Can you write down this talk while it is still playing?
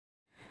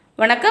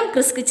வணக்கம்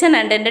Chris kitchen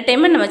and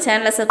entertainment. நம்ம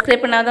சேனலை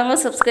சப்ஸ்கிரைப் பண்ணாதவங்க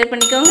சப்ஸ்கிரைப்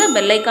பண்ணிக்கோங்க,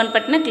 பெல் ஐக்கான்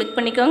பட்டனை கிளிக்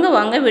பண்ணிக்கோங்க.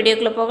 வாங்க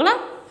வீடியோக்குள்ளே போகலாம்.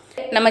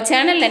 நம்ம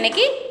சேனலில்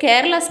இன்றைக்கி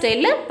கேரளா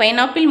ஸ்டைலில்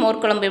பைனாப்பிள்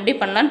மோர் குழம்பு எப்படி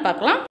பண்ணலான்னு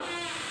பார்க்கலாம்.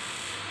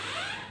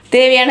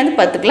 தேவையானது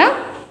பார்த்துக்கலாம்.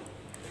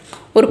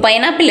 ஒரு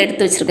பைனாப்பிள்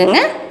எடுத்து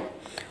வச்சுருக்கேங்க.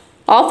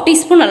 1/2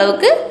 டீஸ்பூன்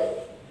அளவுக்கு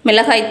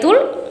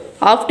மிளகாய்த்தூள்,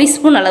 1/2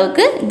 டீஸ்பூன்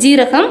அளவுக்கு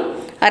ஜீரகம்,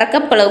 1/2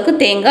 கப் அளவுக்கு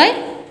தேங்காய்,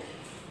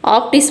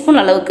 1/2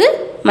 டீஸ்பூன் அளவுக்கு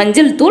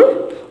மஞ்சள் தூள்,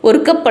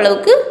 1 கப்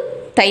அளவுக்கு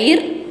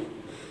தயிர்,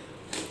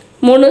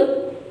 3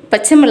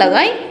 பச்சை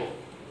மிளகாய்,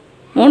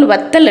 3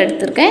 வத்தல்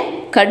எடுத்திருக்கேன்,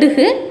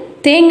 கடுகு,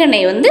 தேங்காய்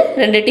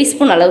 2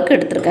 டீஸ்பூன் அளவுக்கு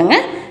எடுத்திருக்கேங்க.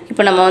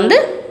 இப்போ நம்ம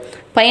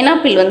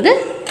பைனாப்பிள்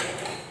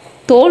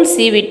தோல்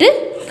சீவிட்டு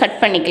கட்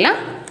பண்ணிக்கலாம்.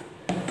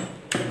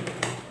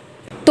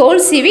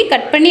 தோல் சீவி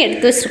கட் பண்ணி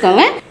எடுத்து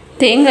வச்சுருக்கோங்க.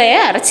 தேங்காயை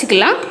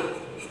அரைச்சிக்கலாம்.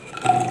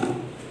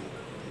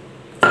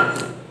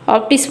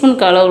 1/2 டீஸ்பூன்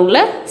அளவுள்ள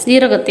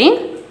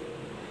சீரகத்தையும்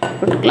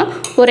போட்டுக்கலாம்.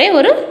 ஒரே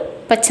ஒரு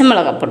பச்சை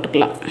மிளகாய்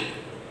போட்டுக்கலாம்.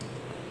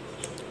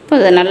 இப்போ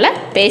இதை நல்லா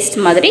பேஸ்ட்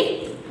மாதிரி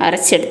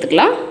அரைச்சி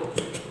எடுத்துக்கலாம்.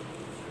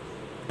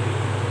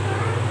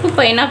 இப்போ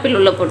பைனாப்பிள்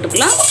உள்ளே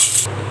போட்டுக்கலாம்.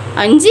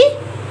 5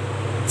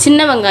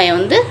 சின்ன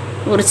வெங்காயம்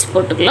உரித்து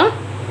போட்டுக்கலாம்.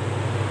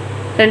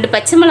 2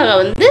 பச்சை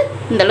மிளகாய்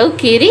இந்தளவு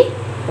கீரி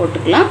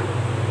போட்டுக்கலாம்.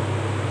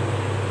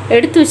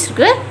 எடுத்து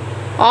வச்சுருக்க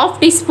 1/2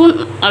 டீஸ்பூன்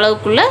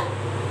அளவுக்குள்ள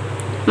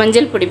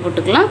மஞ்சள் பொடி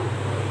போட்டுக்கலாம்.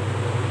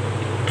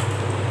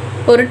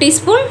 1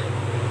 டீஸ்பூன்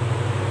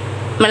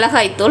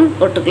மிளகாய்த்தூள்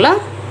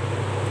போட்டுக்கலாம்.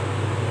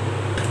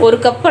 1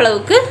 கப்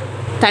அளவுக்கு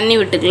தண்ணி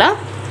விட்டுக்கலாம்.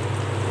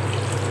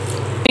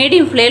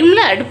 மீடியம்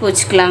ஃப்ளேமில் அடுப்பு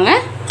வச்சுக்கலாங்க.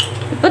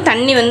 இப்போ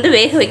தண்ணி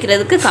வேக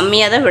வைக்கிறதுக்கு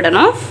கம்மியாக தான்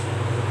விடணும்.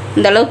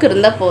 இந்த அளவுக்கு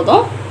இருந்தால்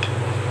போதும்.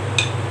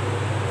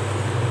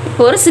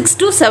 இப்போ ஒரு 6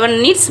 to 7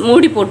 மினிட்ஸ்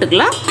மூடி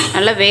போட்டுக்கலாம்.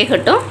 நல்லா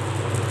வேகட்டும்,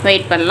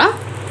 வெயிட் பண்ணலாம்.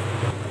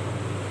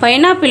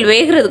 பைனாப்பிள்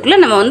வேகிறதுக்குள்ளே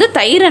நம்ம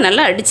தயிரை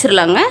நல்லா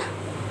அடிச்சிடலாங்க.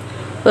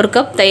 1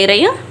 கப்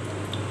தயிரையும்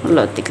உள்ள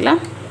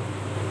ஊற்றிக்கலாம்.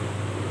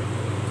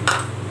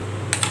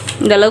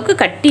 இந்த அளவுக்கு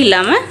கட்டி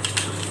இல்லாமல்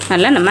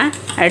நல்லா நம்ம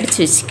அடித்து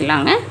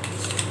வச்சுக்கலாங்க.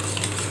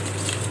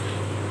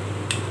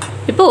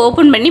 இப்போ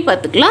ஓப்பன் பண்ணி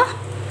பார்த்துக்கலாம்.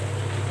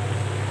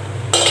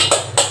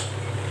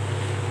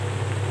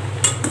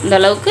 இந்த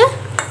அளவுக்கு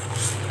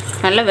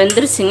நல்லா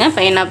வெந்துருச்சுங்க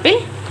பைனாப்பிள்.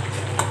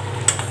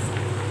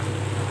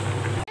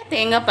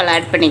 தேங்காய் பால்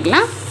ஆட்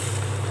பண்ணிக்கலாம்.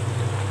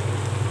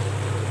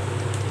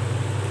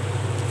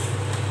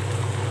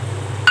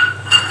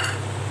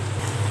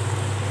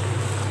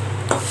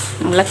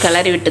 நல்லா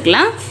கிளறி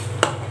விட்டுக்கலாம்.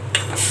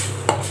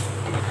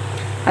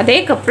 அதே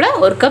கப்பில்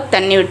 1 கப்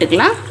தண்ணி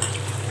விட்டுக்கலாம்.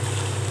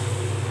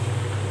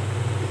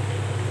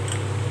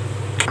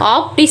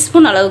 1/2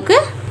 டீஸ்பூன் அளவுக்கு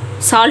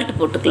சால்ட்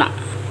போட்டுக்கலாம்.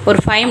 ஒரு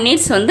 5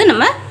 மினிட்ஸ்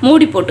நம்ம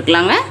மூடி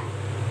போட்டுக்கலாங்க.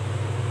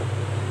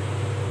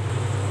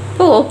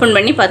 இப்போ ஓப்பன்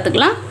பண்ணி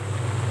பார்த்துக்கலாம்.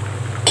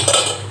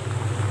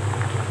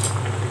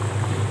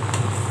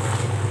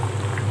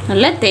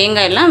 நல்லா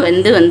தேங்காயெல்லாம்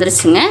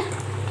வந்துருச்சுங்க.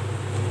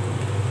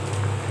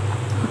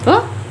 இப்போ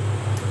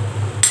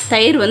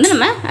தயிர்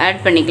நம்ம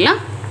ஆட்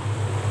பண்ணிக்கலாம்.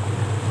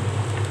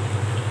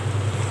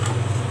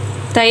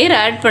 தயிர்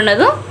ஆட்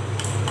பண்ணதும்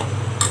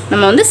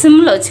நம்ம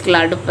சிம்மில்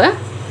வச்சுக்கலாம் அடுப்பை.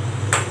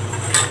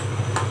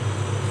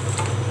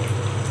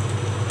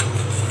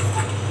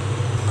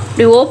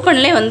 இப்படி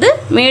ஓப்பன்லேயே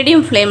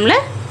மீடியம் ஃப்ளேமில்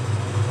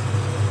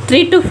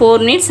 3 to 4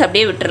 மினிட்ஸ்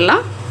அப்படியே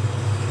விட்டுடலாம்.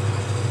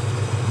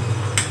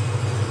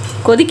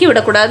 கொதிக்க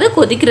விடக்கூடாது.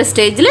 கொதிக்கிற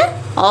ஸ்டேஜில்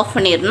ஆஃப்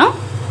பண்ணிடணும்.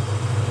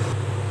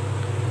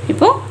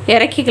 இப்போது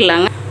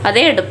இறக்கிக்கலாங்க.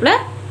 அதே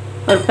அடுப்பில்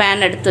ஒரு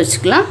பேன் எடுத்து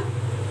வச்சுக்கலாம்.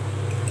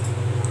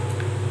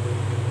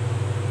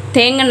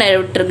 தேங்காய் எண்ணெய்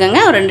விட்டுருக்கேங்க.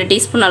 ஒரு 2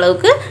 டீஸ்பூன்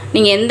அளவுக்கு.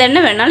 நீங்கள் எந்த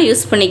எண்ணெய் வேணாலும்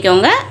யூஸ்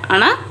பண்ணிக்கோங்க.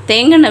 ஆனால்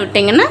தேங்காய் எண்ணெய்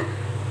விட்டிங்கன்னா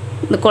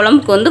இந்த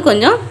குழம்புக்கு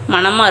கொஞ்சம்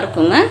மணமாக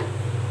இருக்குங்க.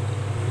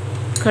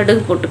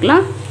 கடுகு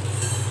போட்டுக்கலாம்.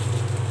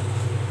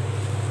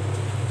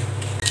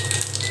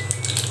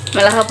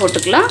 மிளகாய்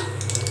போட்டுக்கலாம்.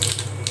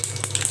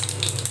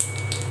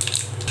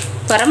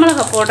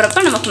 வரமிளகா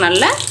போடுறப்ப நமக்கு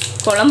நல்ல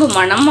குழம்பு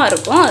மணமாக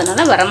இருக்கும்.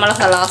 அதனால்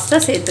வரமிளகா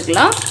லாஸ்ட்டாக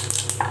சேர்த்துக்கலாம்.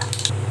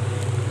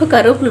 இப்போ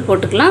கருவேப்பிலை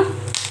போட்டுக்கலாம்.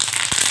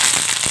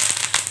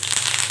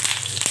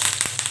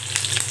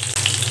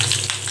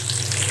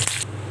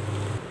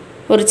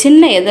 ஒரு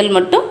சின்ன இதழ்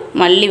மட்டும்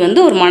மல்லி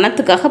ஒரு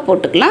மணத்துக்காக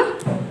போட்டுக்கலாம்.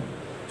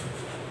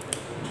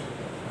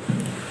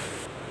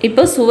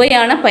 இப்போ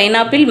சுவையான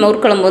பைனாப்பிள்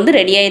மோர் குழம்பு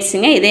ரெடி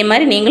ஆயிடுச்சுங்க. இதே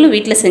மாதிரி நீங்களும்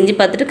வீட்டில் செஞ்சு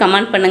பார்த்துட்டு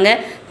கமெண்ட்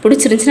பண்ணுங்கள்.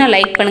 பிடிச்சிருந்துச்சுன்னா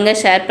லைக் பண்ணுங்கள்,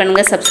 ஷேர்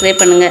பண்ணுங்கள்,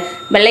 சப்ஸ்கிரைப் பண்ணுங்கள்.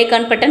 பெல்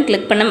ஐக்கான் பட்டன்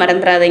கிளிக் பண்ண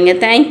மறந்துடாதீங்க.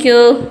 தேங்க்யூ.